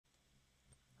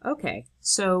Okay,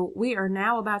 so we are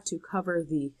now about to cover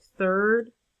the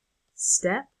third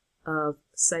step of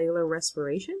cellular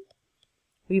respiration.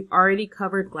 We've already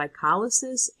covered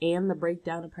glycolysis and the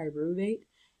breakdown of pyruvate,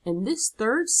 and this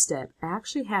third step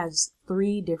actually has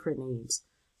three different names.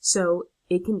 So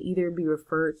it can either be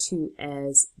referred to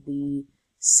as the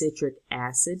citric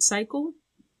acid cycle,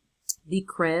 the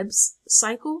Krebs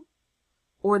cycle,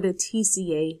 or the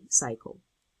TCA cycle.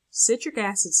 Citric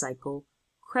acid cycle,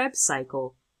 Krebs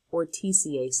cycle, or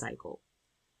TCA cycle.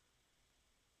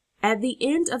 At the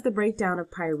end of the breakdown of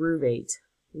pyruvate,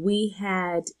 we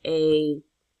had a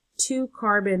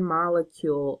 2-carbon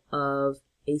molecule of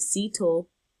acetyl-CoA.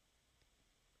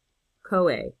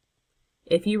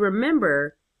 If you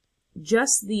remember,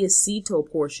 just the acetyl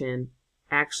portion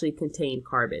actually contained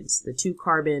carbons. The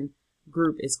 2-carbon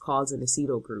group is called an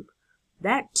acetyl group.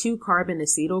 That 2-carbon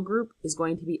acetyl group is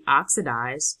going to be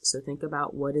oxidized. So think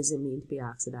about what does it mean to be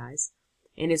oxidized.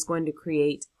 And it's going to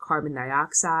create carbon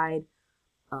dioxide,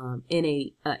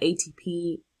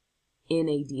 ATP,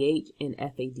 NADH, and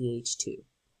FADH2.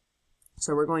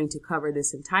 So we're going to cover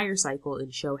this entire cycle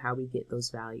and show how we get those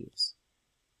values.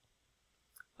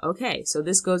 Okay, so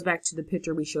this goes back to the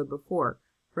picture we showed before.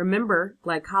 Remember,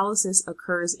 glycolysis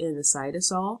occurs in the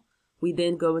cytosol. We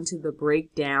then go into the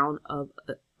breakdown of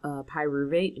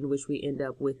pyruvate, in which we end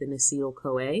up with an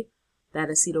acetyl-CoA. That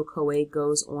acetyl-CoA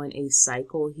goes on a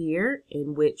cycle here,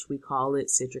 in which we call it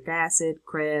citric acid,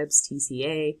 Krebs,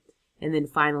 TCA, and then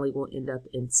finally we'll end up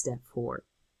in step 4.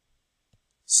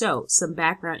 So, some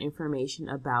background information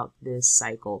about this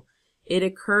cycle. It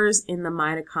occurs in the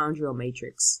mitochondrial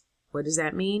matrix. What does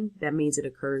that mean? That means it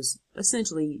occurs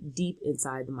essentially deep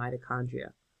inside the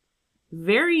mitochondria.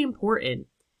 Very important,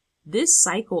 this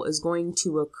cycle is going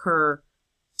to occur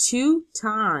 2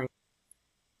 times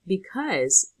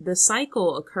because the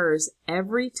cycle occurs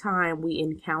every time we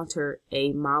encounter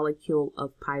a molecule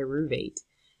of pyruvate.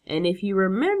 And if you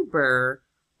remember,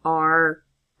 I'm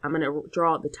going to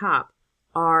draw at the top,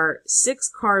 our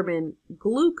 6-carbon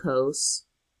glucose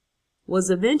was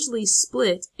eventually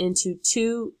split into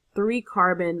 2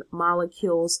 3-carbon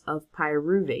molecules of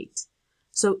pyruvate.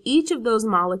 So each of those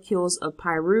molecules of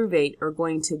pyruvate are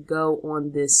going to go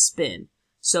on this spin.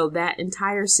 So that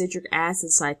entire citric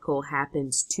acid cycle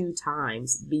happens 2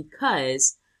 times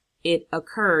because it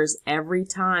occurs every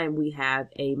time we have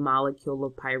a molecule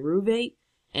of pyruvate.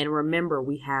 And remember,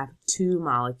 we have 2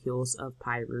 molecules of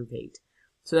pyruvate.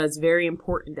 So that's very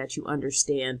important that you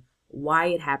understand why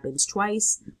it happens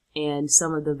twice and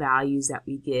some of the values that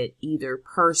we get either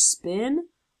per spin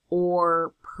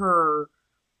or per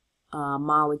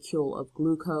molecule of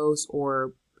glucose,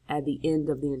 or at the end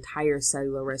of the entire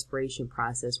cellular respiration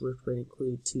process, which would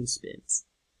include 2 spins.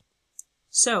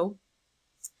 So,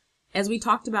 as we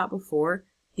talked about before,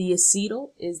 the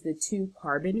acetyl is the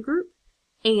 2-carbon group,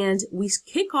 and we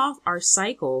kick off our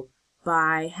cycle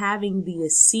by having the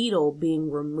acetyl being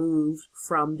removed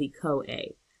from the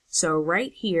CoA. So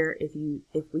right here, if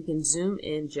we can zoom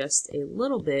in just a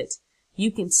little bit,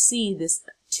 you can see this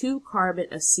 2-carbon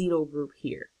acetyl group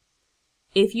here.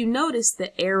 If you notice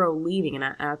the arrow leaving, and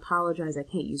I apologize, I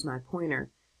can't use my pointer,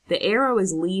 the arrow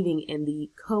is leaving and the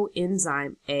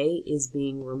coenzyme A is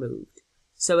being removed.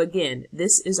 So again,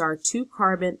 this is our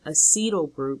 2-carbon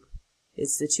acetyl group.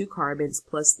 It's the 2 carbons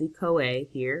plus the CoA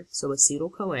here, so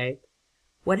acetyl-CoA.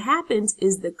 What happens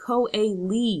is the CoA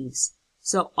leaves,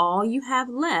 so all you have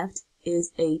left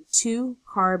is a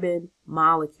 2-carbon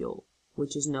molecule,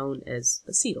 which is known as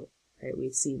acetyl. Right?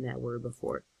 We've seen that word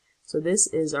before. So this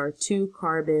is our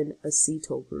 2-carbon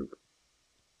acetyl group.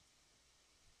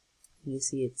 You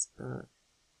see it's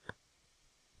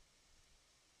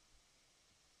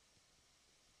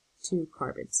 2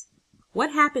 carbons.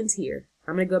 What happens here?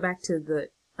 I'm going to go back to the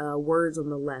words on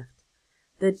the left.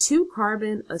 The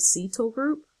 2-carbon acetyl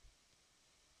group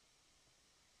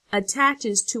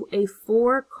attaches to a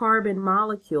 4-carbon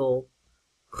molecule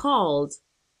called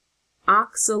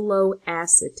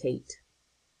oxaloacetate.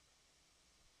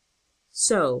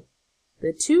 So,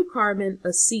 the 2-carbon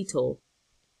acetyl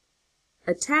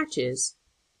attaches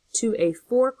to a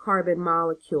 4-carbon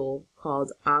molecule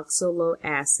called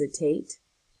oxaloacetate,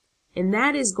 and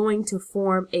that is going to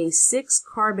form a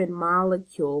 6-carbon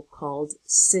molecule called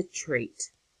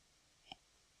citrate.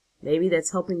 Maybe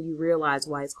that's helping you realize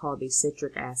why it's called a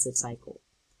citric acid cycle.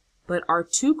 But our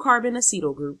 2-carbon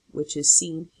acetyl group, which is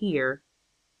seen here,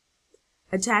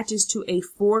 attaches to a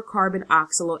 4-carbon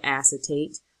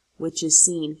oxaloacetate, which is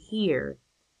seen here,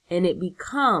 and it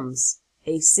becomes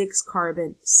a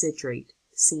 6-carbon citrate,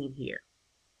 seen here.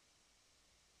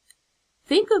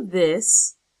 Think of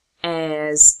this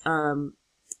as,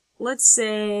 let's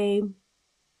say,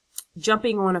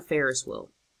 jumping on a Ferris wheel.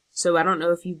 So I don't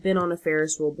know if you've been on a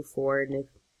Ferris wheel before, and if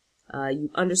you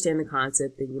understand the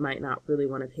concept, then you might not really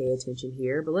want to pay attention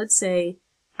here. But let's say,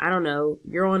 I don't know,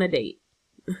 you're on a date.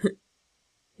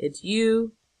 It's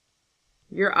you,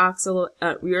 you're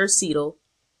acetyl,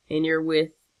 and you're with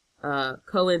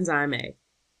coenzyme A.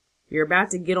 You're about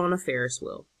to get on a Ferris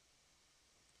wheel.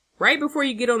 Right before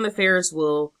you get on the Ferris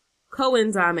wheel,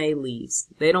 coenzyme A leaves.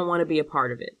 They don't want to be a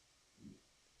part of it.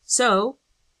 So,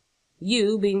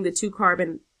 you, being the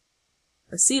 2-carbon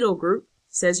acetyl group,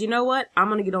 says, you know what? I'm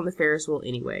going to get on the Ferris wheel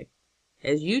anyway.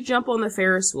 As you jump on the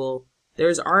Ferris wheel,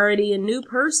 there's already a new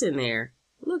person there.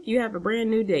 Look, you have a brand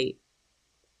new date.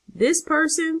 This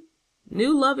person,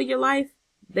 new love of your life,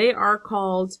 they are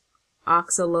called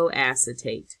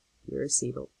oxaloacetate. You're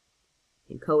acetyl.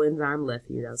 And coenzyme left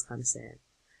you. That was kind of sad.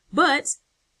 But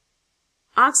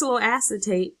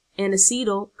oxaloacetate and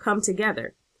acetyl come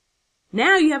together.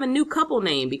 Now you have a new couple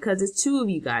name because it's 2 of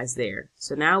you guys there.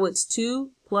 So now it's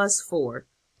 2 plus 4.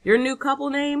 Your new couple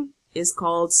name is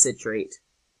called citrate.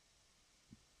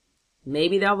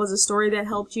 Maybe that was a story that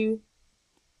helped you.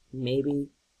 Maybe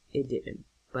it didn't.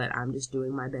 But I'm just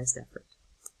doing my best effort.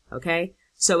 Okay?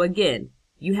 So again,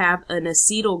 you have an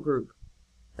acetyl group.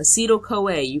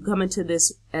 Acetyl-CoA. You come into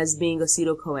this as being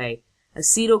acetyl-CoA.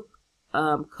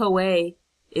 Acetyl-CoA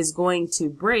is going to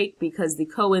break because the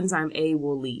coenzyme A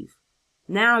will leave.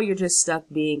 Now you're just stuck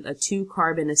being a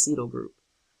 2-carbon acetyl group.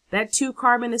 That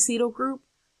 2-carbon acetyl group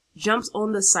jumps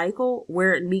on the cycle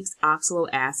where it meets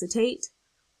oxaloacetate.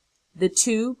 The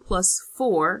 2 plus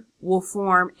 4 will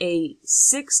form a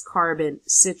 6-carbon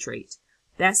citrate.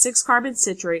 That 6-carbon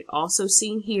citrate, also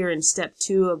seen here in step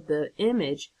 2 of the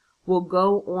image, will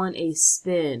go on a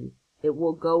spin. It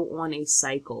will go on a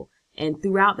cycle. And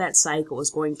throughout that cycle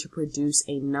is going to produce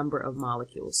a number of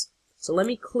molecules. So let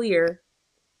me clear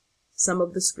some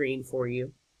of the screen for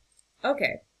you.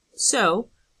 Okay, so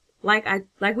like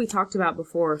we talked about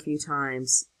before a few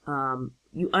times,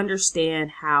 you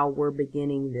understand how we're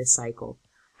beginning this cycle.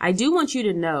 I do want you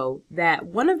to know that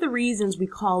one of the reasons we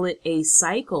call it a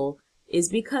cycle is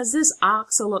because this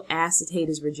oxaloacetate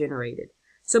is regenerated.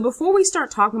 So before we start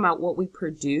talking about what we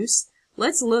produce,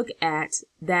 let's look at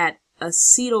that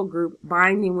acetyl group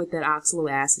binding with that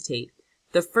oxaloacetate.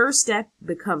 The first step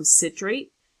becomes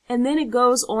citrate, and then it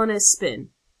goes on a spin.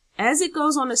 As it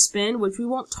goes on a spin, which we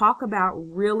won't talk about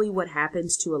really what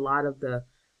happens to a lot of the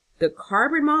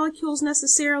carbon molecules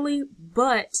necessarily,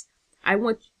 but I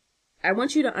want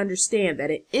you to understand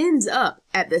that it ends up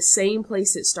at the same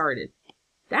place it started.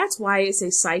 That's why it's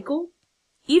a cycle.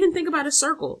 Even think about a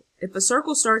circle. If a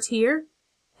circle starts here,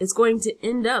 it's going to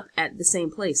end up at the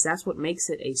same place. That's what makes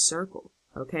it a circle,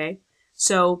 okay?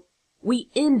 So we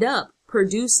end up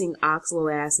producing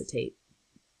oxaloacetate.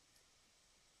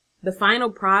 The final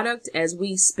product, as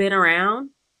we spin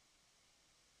around,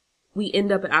 we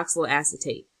end up at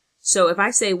oxaloacetate. So if I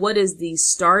say what is the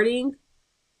starting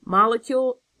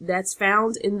molecule that's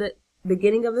found in the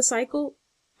beginning of the cycle?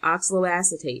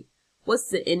 Oxaloacetate. What's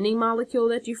the ending molecule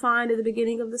that you find at the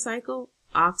beginning of the cycle?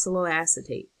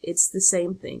 Oxaloacetate. It's the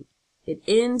same thing. It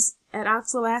ends at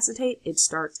oxaloacetate. It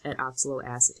starts at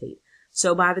oxaloacetate.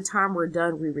 So by the time we're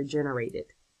done, we regenerate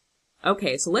it.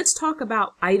 Okay, so let's talk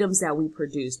about items that we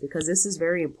produce because this is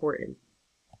very important.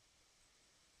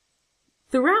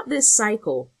 Throughout this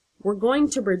cycle, we're going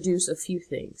to produce a few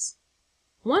things.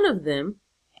 One of them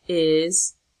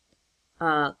is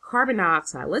carbon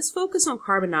dioxide. Let's focus on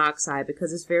carbon dioxide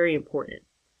because it's very important.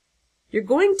 You're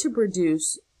going to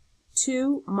produce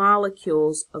 2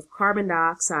 molecules of carbon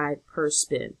dioxide per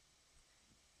spin.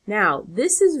 Now,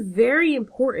 this is very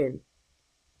important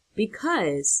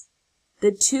because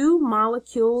the 2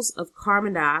 molecules of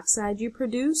carbon dioxide you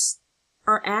produce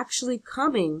are actually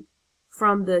coming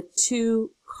from the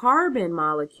 2 carbon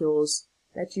molecules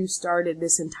that you started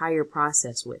this entire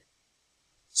process with.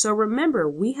 So remember,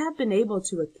 we have been able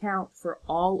to account for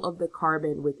all of the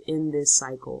carbon within this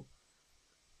cycle.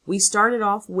 We started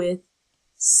off with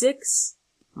 6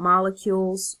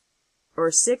 molecules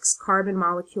or 6 carbon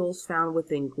molecules found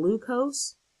within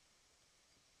glucose.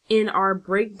 In our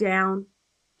breakdown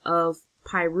of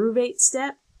pyruvate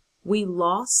step, we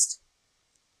lost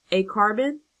a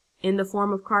carbon in the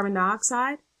form of carbon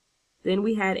dioxide. Then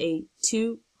we had a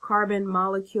 2 carbon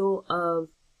molecule of,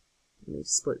 let me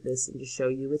split this and just show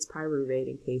you it's pyruvate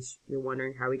in case you're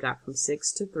wondering how we got from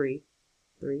 6 to 3.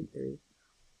 3.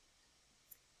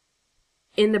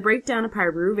 In the breakdown of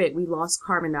pyruvate, we lost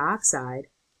carbon dioxide,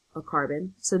 a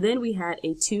carbon. So then we had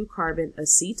a 2 carbon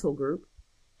acetyl group.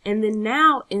 And then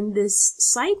now in this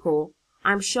cycle,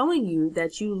 I'm showing you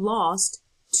that you lost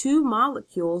 2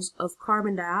 molecules of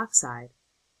carbon dioxide.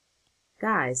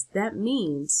 Guys, that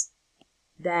means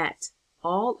that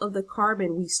all of the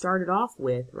carbon we started off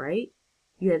with, right?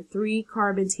 You had 3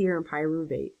 carbons here in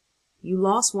pyruvate. You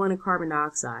lost 1 in carbon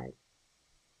dioxide.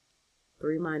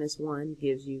 3 minus 1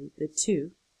 gives you the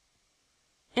 2.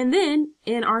 And then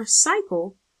in our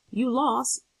cycle, you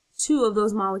lost 2 of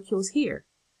those molecules here.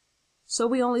 So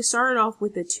we only started off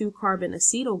with the 2 carbon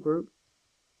acetyl group.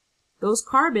 Those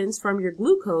carbons from your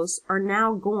glucose are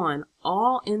now gone,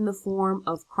 all in the form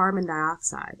of carbon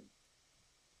dioxide.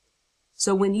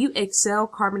 So when you excel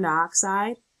carbon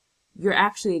dioxide, you're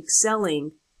actually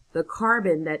excelling the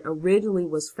carbon that originally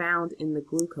was found in the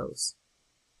glucose.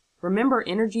 Remember,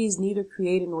 energy is neither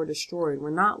created nor destroyed.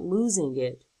 We're not losing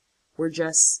it. We're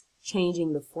just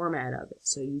changing the format of it.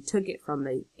 So you took it from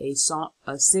a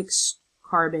 6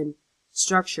 carbon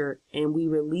structure and we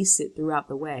release it throughout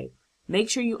the way. Make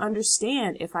sure you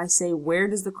understand, if I say, where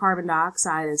does the carbon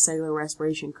dioxide and cellular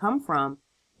respiration come from,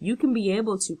 you can be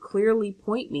able to clearly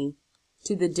point me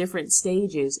to the different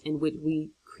stages in which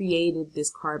we created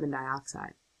this carbon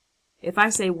dioxide. If I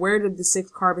say, where did the 6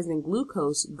 carbons in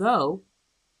glucose go,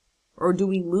 or do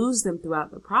we lose them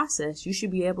throughout the process, you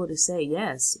should be able to say,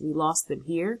 yes, we lost them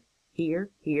here,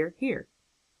 here, here, here.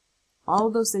 All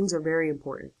of those things are very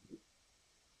important.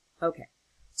 Okay,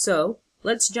 so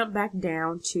let's jump back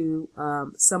down to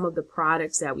some of the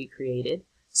products that we created.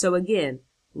 So again,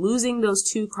 losing those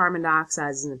 2 carbon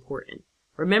dioxides is important.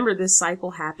 Remember, this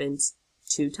cycle happens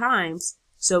 2 times,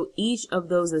 so each of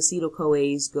those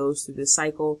acetyl-CoAs goes through the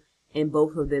cycle, and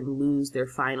both of them lose their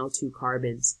final 2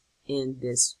 carbons in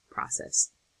this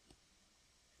process.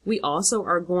 We also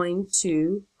are going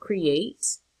to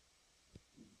create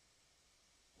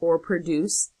or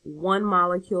produce 1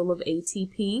 molecule of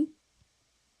ATP.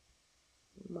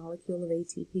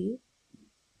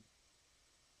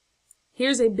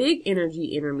 Here's a big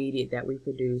energy intermediate that we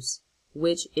produce,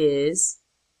 which is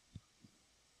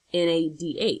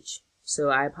NADH. So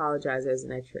I apologize, there's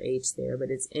an extra H there, but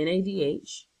it's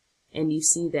NADH. And you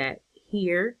see that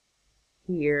here,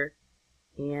 here,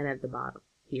 and at the bottom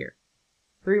here.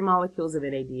 3 molecules of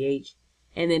NADH.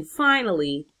 And then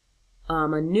finally,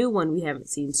 a new one we haven't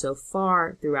seen so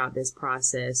far throughout this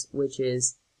process, which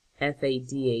is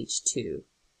FADH2.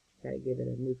 Gotta give it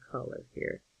a new color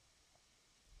here.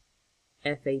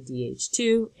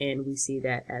 FADH2, and we see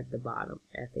that at the bottom,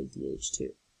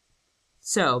 FADH2.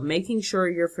 So, making sure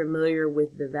you're familiar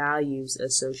with the values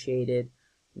associated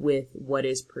with what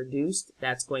is produced,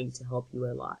 that's going to help you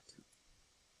a lot.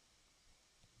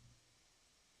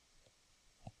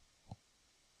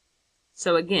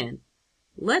 So again,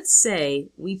 let's say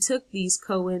we took these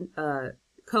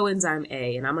coenzyme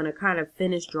A, and I'm going to kind of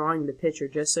finish drawing the picture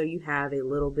just so you have a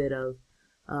little bit of,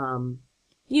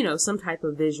 you know, some type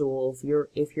of visual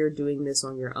if you're doing this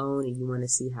on your own and you want to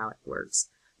see how it works.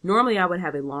 Normally I would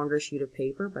have a longer sheet of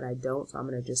paper, but I don't, so I'm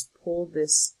going to just pull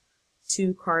this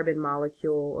 2 carbon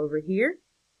molecule over here.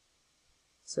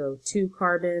 So 2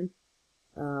 carbon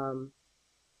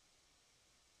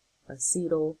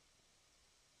acetyl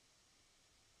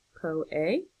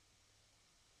CoA.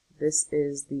 This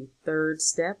is the 3rd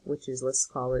step, which is, let's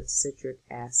call it citric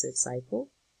acid cycle.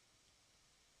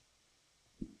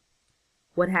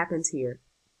 What happens here?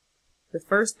 The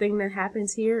first thing that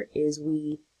happens here is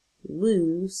we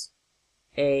lose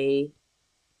a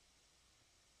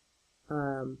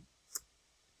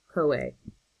CoA.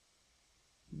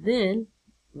 Then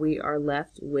we are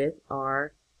left with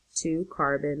our 2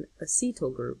 carbon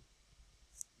acetyl group.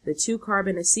 The 2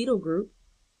 carbon acetyl group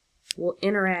will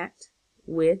interact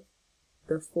with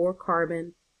the 4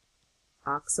 carbon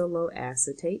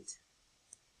oxaloacetate,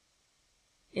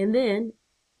 and then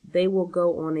they will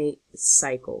go on a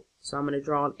cycle. So I'm going to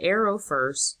draw an arrow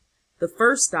first. The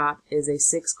first stop is a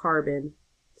 6 carbon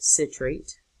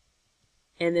citrate,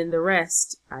 and then the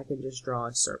rest I can just draw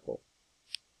a circle.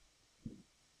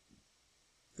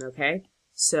 Okay,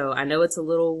 so I know it's a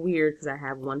little weird because I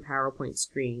have one PowerPoint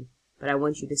screen, but I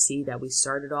want you to see that we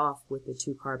started off with the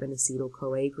 2 carbon acetyl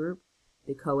CoA group.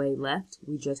 The CoA left,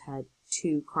 we just had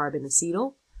 2 carbon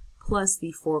acetyl plus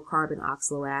the 4 carbon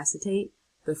oxaloacetate.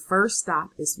 The first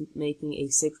stop is making a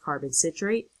 6 carbon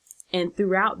citrate, and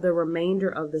throughout the remainder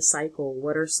of the cycle,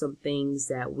 what are some things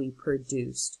that we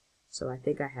produced? So I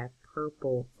think I have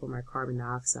purple for my carbon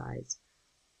dioxides.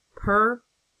 Per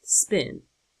spin,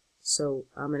 so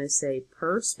I'm going to say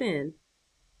per spin,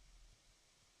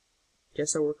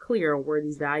 just so we're clear on where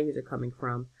these values are coming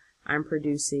from, I'm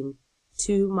producing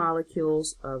 2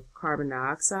 molecules of carbon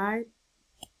dioxide.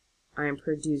 I'm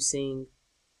producing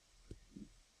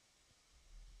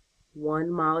 1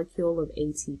 molecule of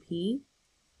ATP.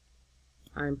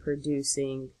 I'm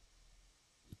producing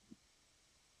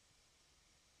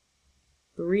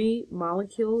 3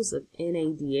 molecules of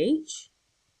NADH,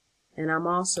 and I'm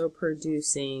also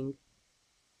producing,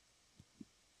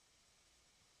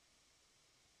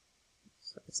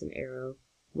 so it's an arrow,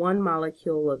 1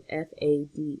 molecule of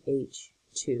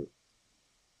FADH2.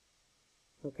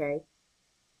 Okay?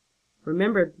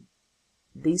 Remember,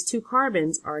 these 2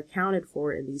 carbons are accounted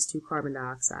for in these 2 carbon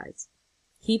dioxides.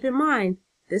 Keep in mind,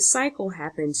 this cycle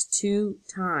happens 2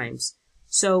 times.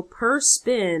 So per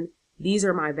spin, these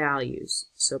are my values.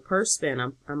 So per spin,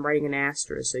 I'm writing an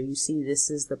asterisk. So you see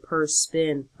this is the per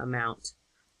spin amount.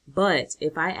 But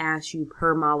if I ask you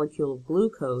per molecule of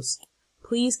glucose,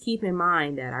 please keep in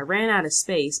mind that I ran out of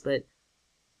space, but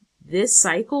this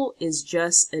cycle is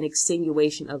just an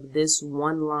extenuation of this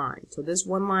one line. So this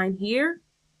one line here,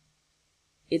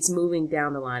 it's moving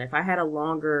down the line. If I had a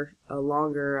longer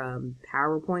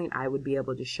PowerPoint, I would be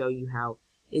able to show you how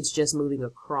it's just moving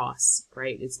across,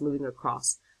 right? It's moving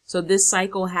across. So this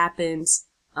cycle happens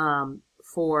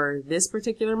for this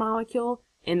particular molecule,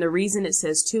 and the reason it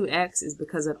says 2x is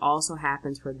because it also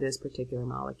happens for this particular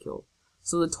molecule.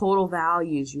 So the total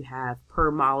values you have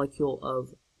per molecule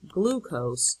of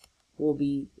glucose will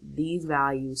be these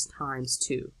values times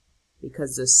 2,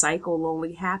 because the cycle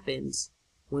only happens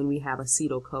when we have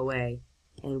acetyl-CoA,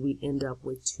 and we end up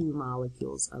with 2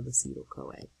 molecules of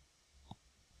acetyl-CoA.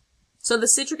 So the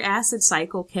citric acid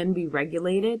cycle can be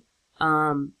regulated,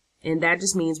 and that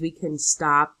just means we can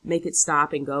make it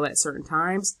stop and go at certain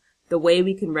times. The way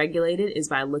we can regulate it is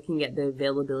by looking at the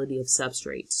availability of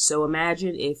substrates. So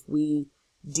imagine if we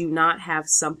do not have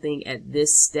something at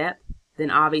this step, then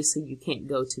obviously you can't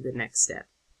go to the next step.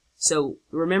 So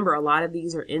remember, a lot of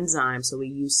these are enzymes, so we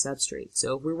use substrates.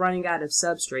 So if we're running out of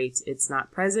substrates, it's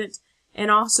not present, and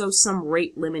also some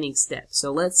rate limiting steps.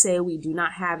 So let's say we do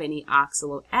not have any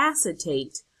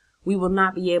oxaloacetate, we will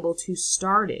not be able to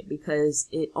start it because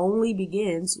it only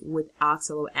begins with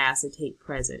oxaloacetate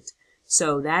present.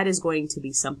 So that is going to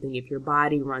be something, if your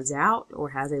body runs out or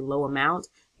has a low amount,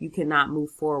 you cannot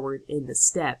move forward in the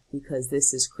step because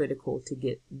this is critical to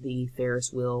get the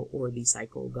Ferris wheel or the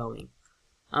cycle going.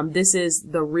 This is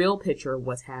the real picture of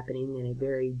what's happening in a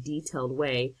very detailed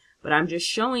way, but I'm just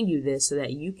showing you this so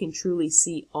that you can truly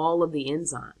see all of the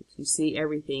enzymes. You see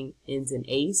everything ends in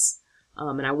ACE,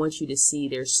 and I want you to see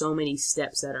there's so many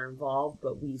steps that are involved,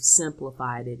 but we've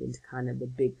simplified it into kind of the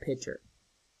big picture.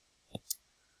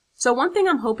 So one thing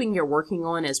I'm hoping you're working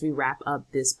on as we wrap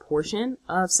up this portion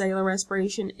of cellular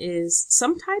respiration is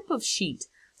some type of sheet,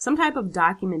 some type of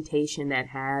documentation that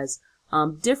has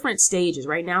different stages.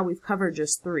 Right now we've covered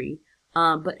just 3,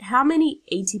 but how many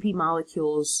ATP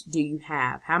molecules do you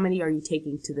have? How many are you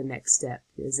taking to the next step,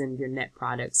 as in your net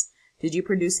products? Did you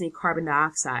produce any carbon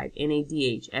dioxide,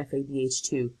 NADH,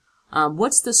 FADH2?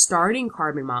 What's the starting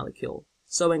carbon molecule?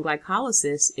 So in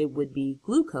glycolysis, it would be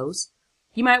glucose.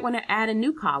 You might want to add a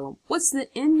new column. What's the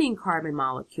ending carbon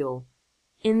molecule?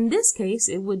 In this case,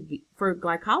 it would be, for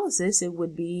glycolysis, it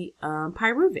would be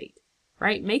pyruvate.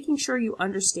 Right? Making sure you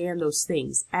understand those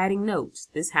things. Adding notes.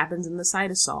 This happens in the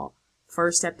cytosol.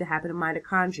 First step to happen in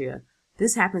mitochondria.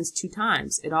 This happens 2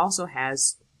 times. It also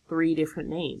has 3 different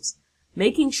names.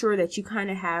 Making sure that you kind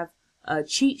of have a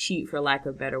cheat sheet, for lack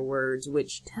of better words,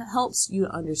 which helps you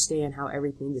understand how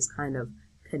everything is kind of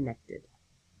connected.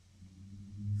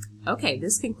 Okay,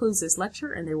 this concludes this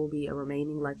lecture, and there will be a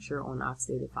remaining lecture on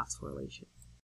oxidative phosphorylation.